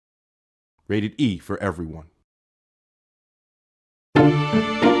Rated E for everyone.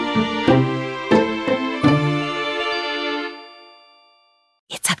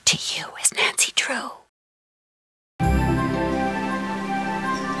 It's up to you as Nancy Drew.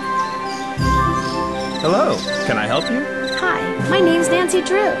 Hello, can I help you? Hi, my name's Nancy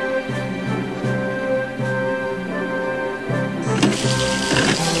Drew.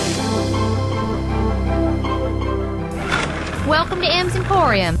 Welcome to M's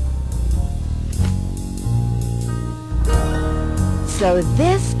Emporium. So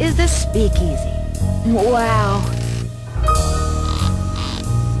this is the speakeasy. Wow.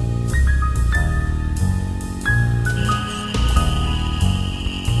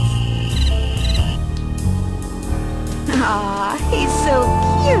 Aw, he's so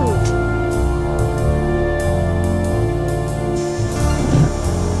cute.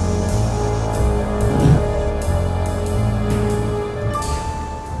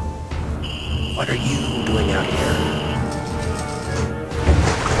 What are you doing out here?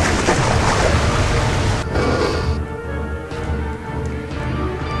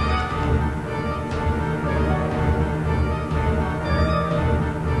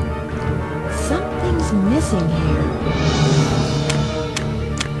 Something's missing here.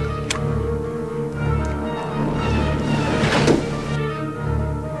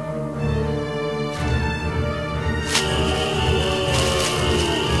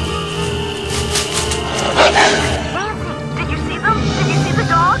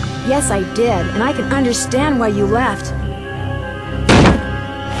 Yes, I did, and I can understand why you left.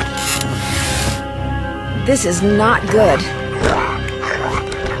 This is not good.